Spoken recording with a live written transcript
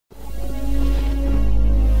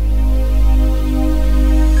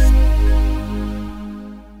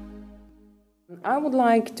I would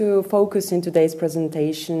like to focus in today's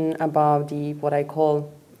presentation about what I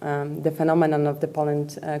call the phenomenon of the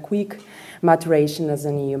Poland quick maturation as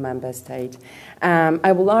an EU member state.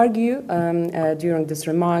 I will argue during these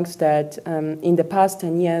remarks that in the past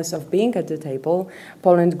 10 years of being at the table,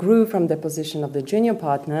 Poland grew from the position of the junior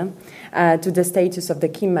partner to the status of the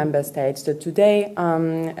key member states that today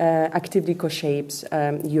actively co-shapes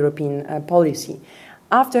European policy.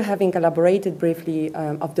 After having elaborated briefly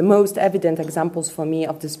of the most evident examples for me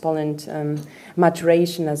of this Poland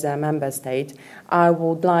maturation as a member state, I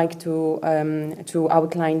would like to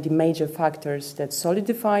outline the major factors that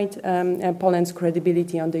solidified Poland's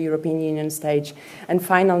credibility on the European Union stage. And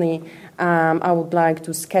finally, I would like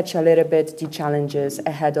to sketch a little bit the challenges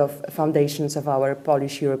ahead of foundations of our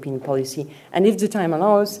Polish European policy. And if the time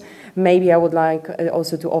allows, maybe I would like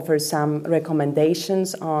also to offer some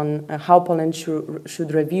recommendations on how Poland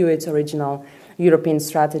should review its original European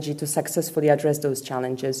strategy to successfully address those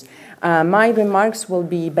challenges. My remarks will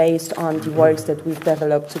be based on the works that we've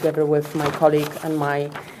developed together with my colleague and my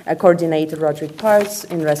coordinator, Roderick Parks,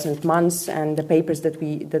 in recent months, and the papers that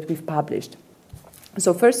we've published.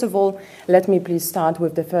 So first of all, let me please start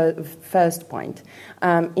with the first point.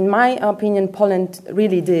 In my opinion, Poland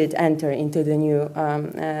really did enter into the new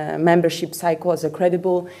membership cycle as a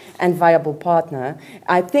credible and viable partner.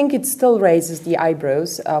 I think it still raises the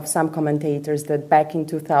eyebrows of some commentators that back in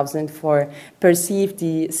 2004 perceived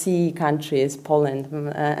the CE countries, Poland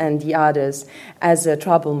and the others, as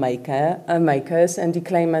troublemakers and the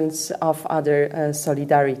claimants of other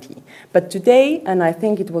solidarity. But today, and I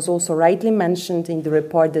think it was also rightly mentioned in the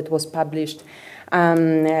report that was published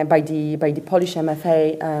by the Polish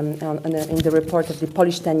MFA in the report of the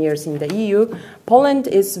Polish 10 years in the EU, Poland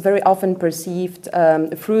is very often perceived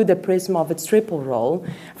through the prism of its triple role,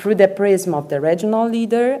 through the prism of the regional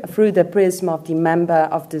leader, through the prism of the member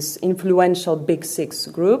of this influential Big Six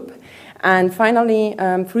group, and finally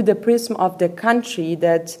through the prism of the country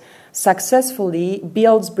that successfully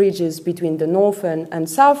builds bridges between the Northern and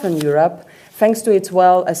Southern Europe, thanks to its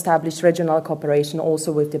well-established regional cooperation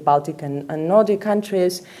also with the Baltic and Nordic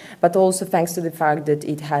countries, but also thanks to the fact that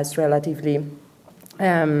it has relatively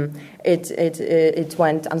it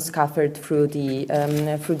went unscathed through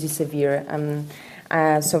the severe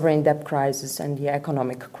sovereign debt crisis and the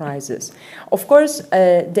economic crisis. Of course,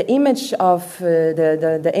 the image of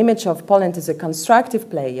the image of Poland as a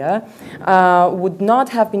constructive player would not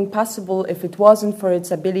have been possible if it wasn't for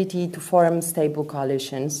its ability to form stable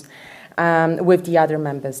coalitions with the other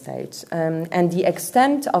member states. And the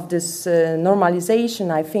extent of this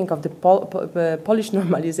normalization, I think, of the Polish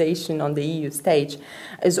normalization on the EU stage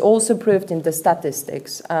is also proved in the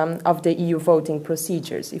statistics of the EU voting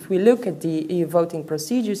procedures. If we look at the EU voting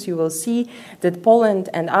procedures, you will see that Poland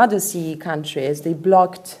and other CE countries, they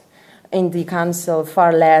blocked in the Council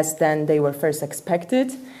far less than they were first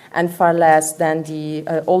expected and far less than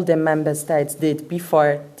all the member states did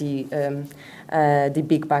before the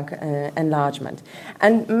Big Bang enlargement.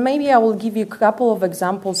 And maybe I will give you a couple of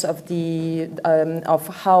examples of of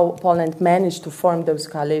how Poland managed to form those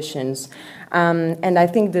coalitions. And I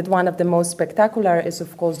think that one of the most spectacular is,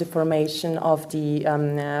 of course, the formation of the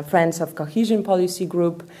Friends of Cohesion Policy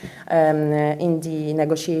Group in the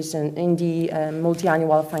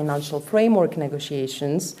multi-annual financial framework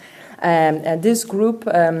negotiations. This group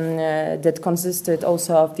that consisted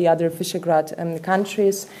also of the other Visegrad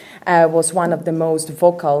countries was one of the most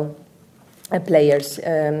vocal players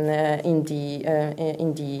in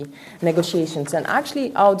the negotiations. And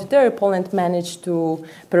actually out there, Poland managed to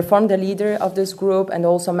perform the leader of this group and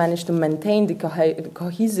also managed to maintain the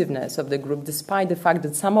cohesiveness of the group, despite the fact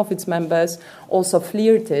that some of its members also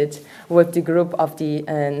flirted with the group of the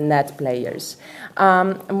net players.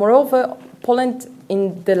 Moreover, Poland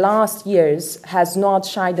in the last years has not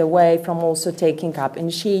shied away from also taking up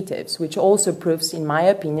initiatives, which also proves, in my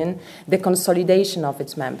opinion, the consolidation of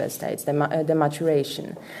its member states, the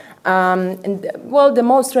maturation. The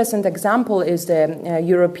most recent example is the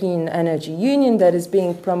European Energy Union that is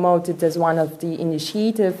being promoted as one of the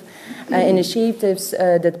initiatives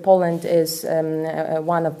that Poland is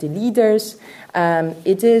one of the leaders.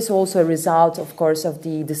 It is also a result, of course, of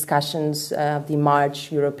the discussions of the March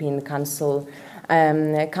European Council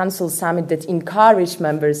summit that encouraged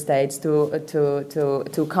member states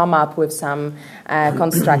to come up with some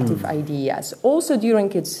constructive ideas. Also,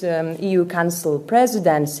 during its EU Council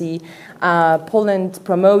presidency, Poland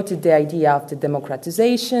promoted the idea of the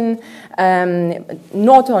democratization,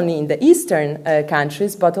 not only in the eastern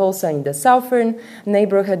countries, but also in the southern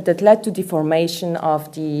neighborhood, that led to the formation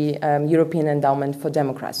of the European Endowment for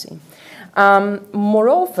Democracy.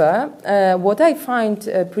 Moreover, what I find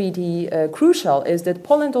pretty crucial is that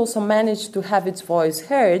Poland also managed to have its voice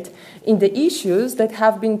heard in the issues that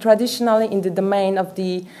have been traditionally in the domain of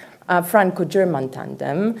the Franco-German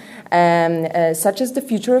tandem, such as the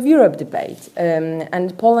future of Europe debate.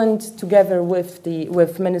 And Poland, together with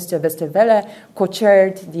Minister Westerwelle,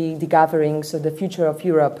 co-chaired the gathering, so the Future of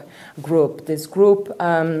Europe group. This group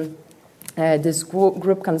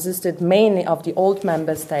consisted mainly of the old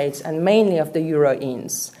member states and mainly of the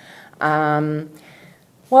Euro-ins.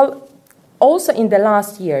 Also in the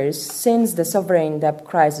last years, since the sovereign debt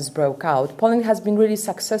crisis broke out, Poland has been really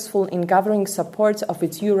successful in gathering support of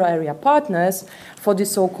its euro area partners for the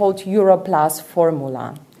so-called Euro Plus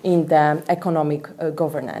formula in the economic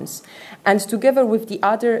governance. And together with the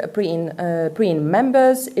other pre-in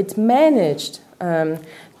members, it managed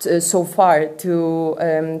so far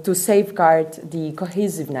to safeguard the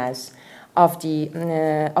cohesiveness of the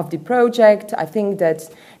project. I think that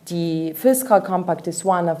the fiscal compact is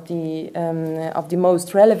one of the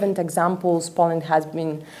most relevant examples.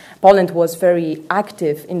 Poland was very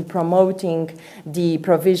active in promoting the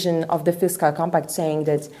provision of the fiscal compact, saying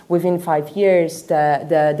that within 5 years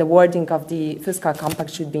the wording of the fiscal compact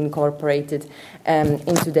should be incorporated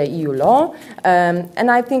into the EU law. And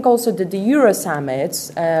I think also that the Euro summits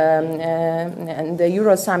and the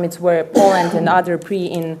Euro summits where Poland and other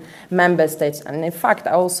pre-in member states, and in fact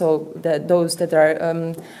also those that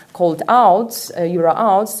are called outs, Euro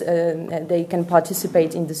outs, they can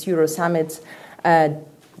participate in this Euro summit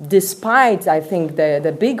despite, I think,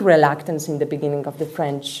 the big reluctance in the beginning of the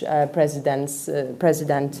French President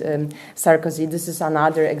Sarkozy. This is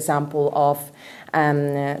another example of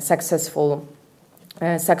successful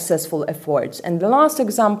efforts. And the last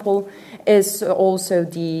example is also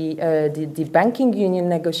the banking union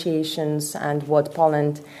negotiations and what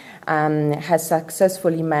Poland has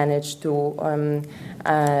successfully managed to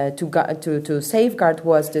safeguard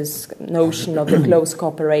was this notion of the close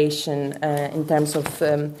cooperation in terms of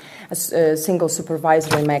a single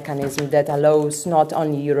supervisory mechanism that allows not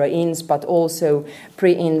only Euro-ins but also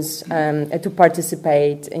pre-ins to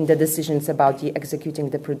participate in the decisions about the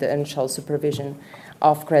prudential supervision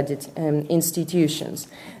of credit institutions.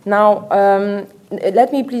 Now,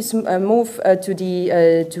 let me please move to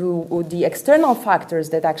the external factors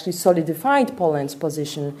that actually solidified Poland's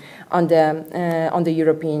position on the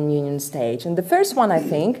European Union stage. And the first one, I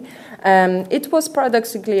think, it was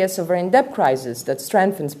paradoxically a sovereign debt crisis that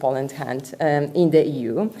strengthens Poland's hand in the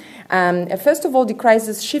EU. First of all, the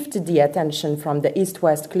crisis shifted the attention from the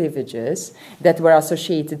east-west cleavages that were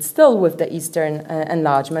associated still with the eastern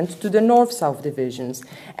enlargement to the north-south divisions.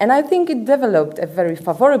 And I think it developed a very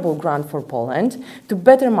favorable ground for Poland to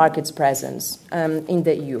better mark its presence in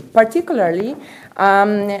the EU, particularly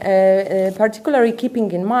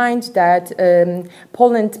keeping in mind that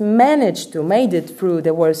Poland made it through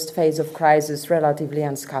the worst phase of crisis relatively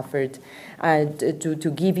unscathed.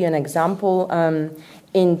 To give you an example,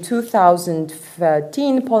 in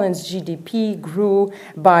 2013, Poland's GDP grew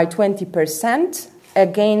by 20%,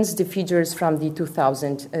 against the figures from the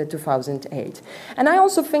 2008. And I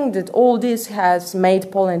also think that all this has made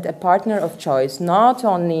Poland a partner of choice, not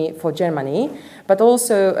only for Germany, but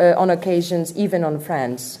also on occasions even on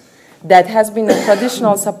France, that has been a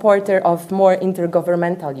traditional supporter of more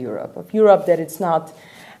intergovernmental Europe, of Europe that it's not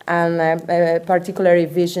a particular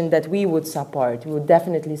vision that we would support. We would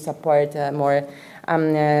definitely support a more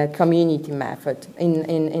community method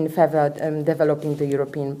in favor of developing the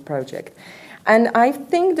European project. And I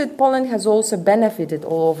think that Poland has also benefited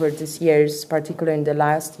all over these years, particularly in the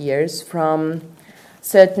last years, from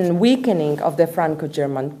certain weakening of the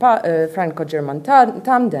Franco-German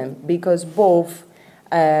tandem, because both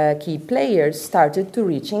key players started to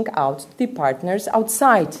reaching out to the partners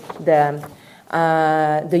outside the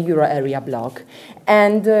euro area bloc.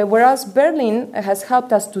 And whereas Berlin has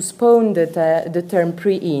helped us to spawn the term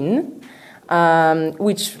pre-in,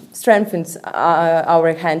 which strengthens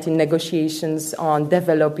our hand in negotiations on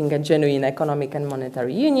developing a genuine economic and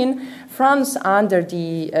monetary union, France, under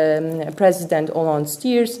the President Hollande's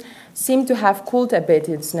steers, seem to have cooled a bit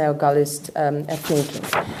its neo-Gaullist thinking.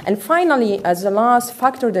 And finally, as a last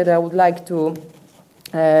factor that I would like to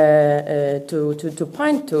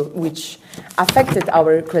point to, which affected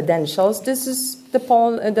our credentials, this is the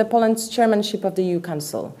Poland's chairmanship of the EU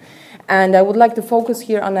Council. And I would like to focus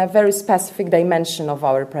here on a very specific dimension of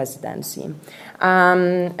our presidency.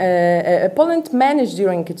 Poland managed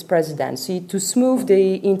during its presidency to smooth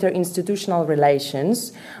the interinstitutional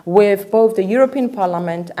relations with both the European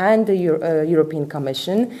Parliament and the European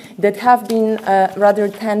Commission that have been rather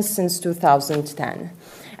tense since 2010.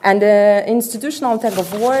 And the institutional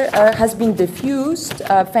tug-of-war has been diffused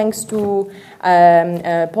thanks to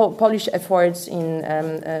Polish efforts in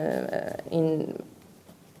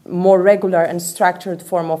more regular and structured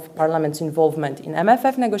form of Parliament's involvement in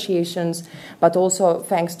MFF negotiations, but also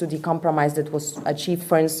thanks to the compromise that was achieved,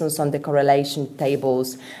 for instance, on the correlation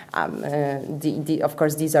tables. Of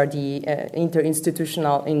course, these are the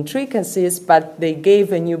interinstitutional intricacies, but they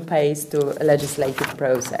gave a new pace to a legislative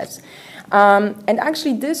process. And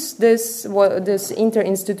actually, this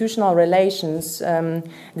interinstitutional relations,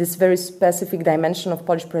 this very specific dimension of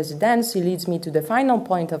Polish presidency leads me to the final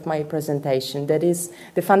point of my presentation, that is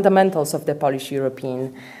the fundamentals of the Polish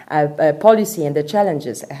European policy and the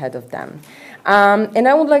challenges ahead of them. And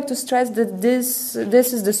I would like to stress that this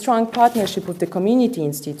is the strong partnership with the community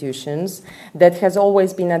institutions that has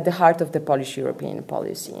always been at the heart of the Polish European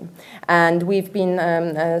policy. And we've been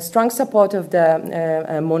a strong support of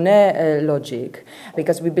the Monet logic,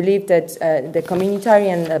 because we believe that the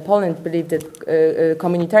communitarian, Poland believed that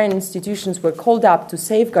communitarian institutions were called up to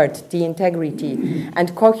safeguard the integrity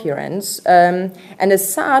and coherence. And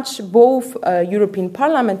as such, both European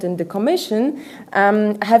Parliament and the Commission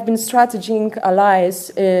have been strategizing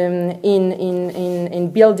allies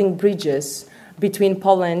in building bridges between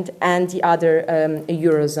Poland and the other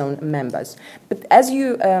Eurozone members. But as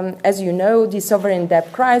you know, the sovereign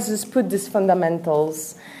debt crisis put these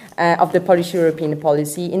fundamentals of the Polish European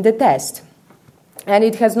policy in the test. And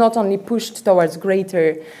it has not only pushed towards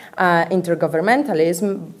greater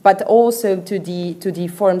intergovernmentalism, but also to the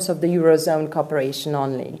forms of the Eurozone cooperation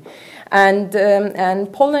only. And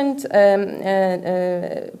Poland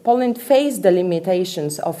faced the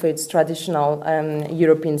limitations of its traditional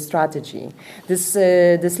European strategy. This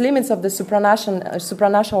limits of the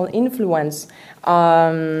supranational influence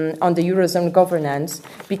on the Eurozone governance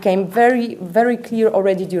became very, very clear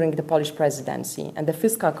already during the Polish presidency, and the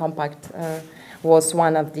fiscal compact was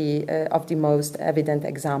one of the most evident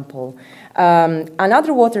example.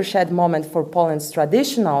 Another watershed moment for Poland's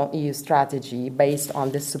traditional EU strategy based on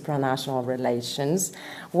the supranational relations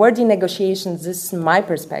were the negotiations, this is my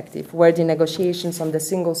perspective, were the negotiations on the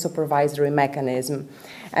single supervisory mechanism,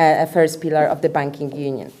 a first pillar of the banking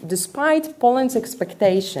union. Despite Poland's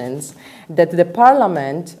expectations that the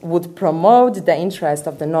parliament would promote the interest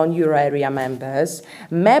of the non-euro area members,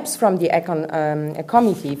 maps from the Econ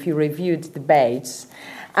committee, if you reviewed debates,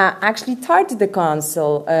 actually tarred the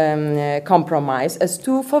council compromise as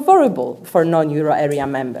too favorable for non-euro area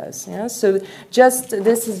members. Yeah? So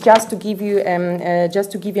this is just to give you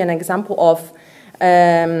an example of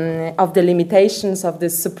the limitations of the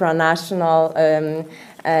supranational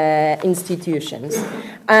institutions.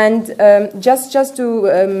 And just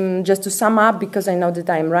to sum up, because I know that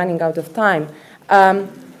I'm running out of time,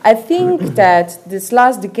 I think that this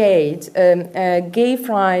last decade gave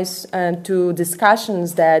rise to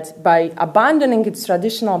discussions that by abandoning its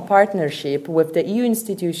traditional partnership with the EU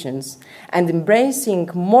institutions and embracing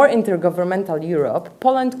more intergovernmental Europe,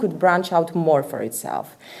 Poland could branch out more for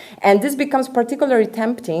itself. And this becomes particularly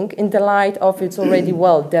tempting in the light of its already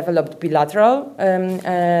well-developed bilateral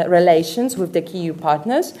relations with the key EU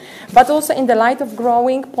partners, but also in the light of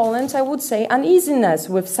growing Poland's, I would say, uneasiness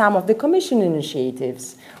with some of the Commission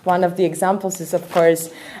initiatives. One of the examples is, of course,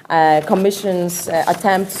 Commission's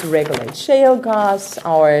attempts to regulate shale gas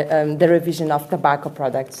or the revision of tobacco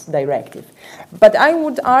products directive. But I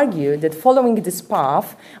would argue that following this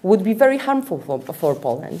path would be very harmful for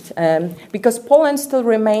Poland, because Poland still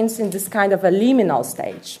remains in this kind of a liminal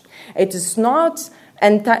stage. It is not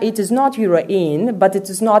euro in, but it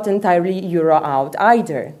is not entirely euro out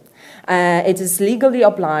either. It is legally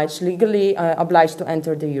obliged to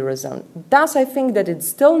enter the Eurozone. Thus, I think that it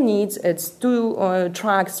still needs its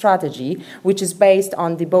two-track strategy, which is based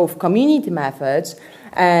on the both community methods,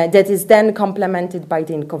 that is then complemented by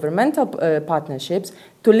the intergovernmental partnerships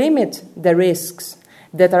to limit the risks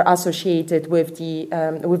that are associated with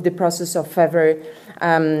the process of further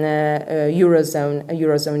Eurozone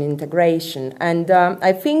integration. And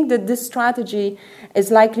I think that this strategy is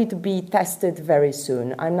likely to be tested very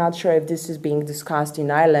soon. I'm not sure if this is being discussed in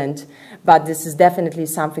Ireland, but this is definitely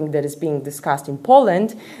something that is being discussed in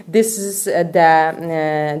Poland. This is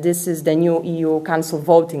the new EU Council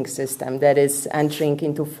voting system that is entering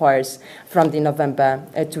into force from the November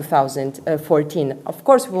 2014. Of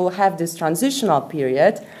course, we will have this transitional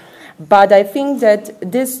period, but I think that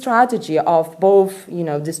this strategy of both,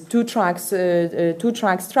 this two-track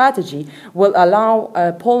strategy will allow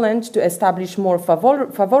Poland to establish more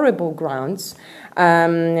favorable grounds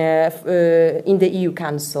in the EU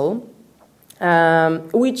Council,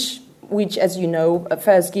 which which, as you know,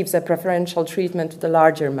 first gives a preferential treatment to the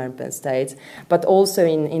larger member states, but also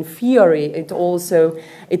in theory,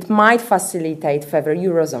 it might facilitate further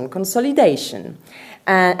Eurozone consolidation.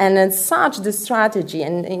 And as such, the strategy,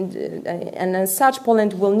 and as such,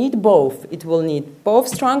 Poland will need both. It will need both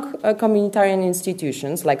strong communitarian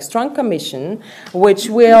institutions, like strong Commission, which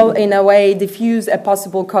will, in a way, diffuse a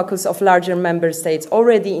possible caucus of larger member states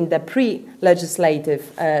already in the pre-legislative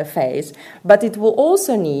phase. But it will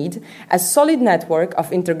also need a solid network of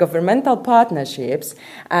intergovernmental partnerships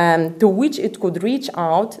to which it could reach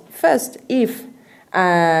out first if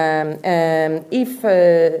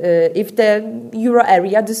the euro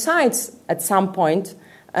area decides at some point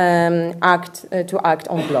to act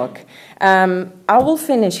en bloc. I will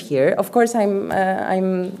finish here. Of course, I'm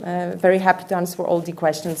very happy to answer all the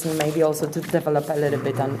questions and maybe also to develop a little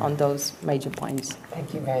bit on those major points.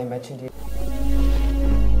 Thank you very much indeed.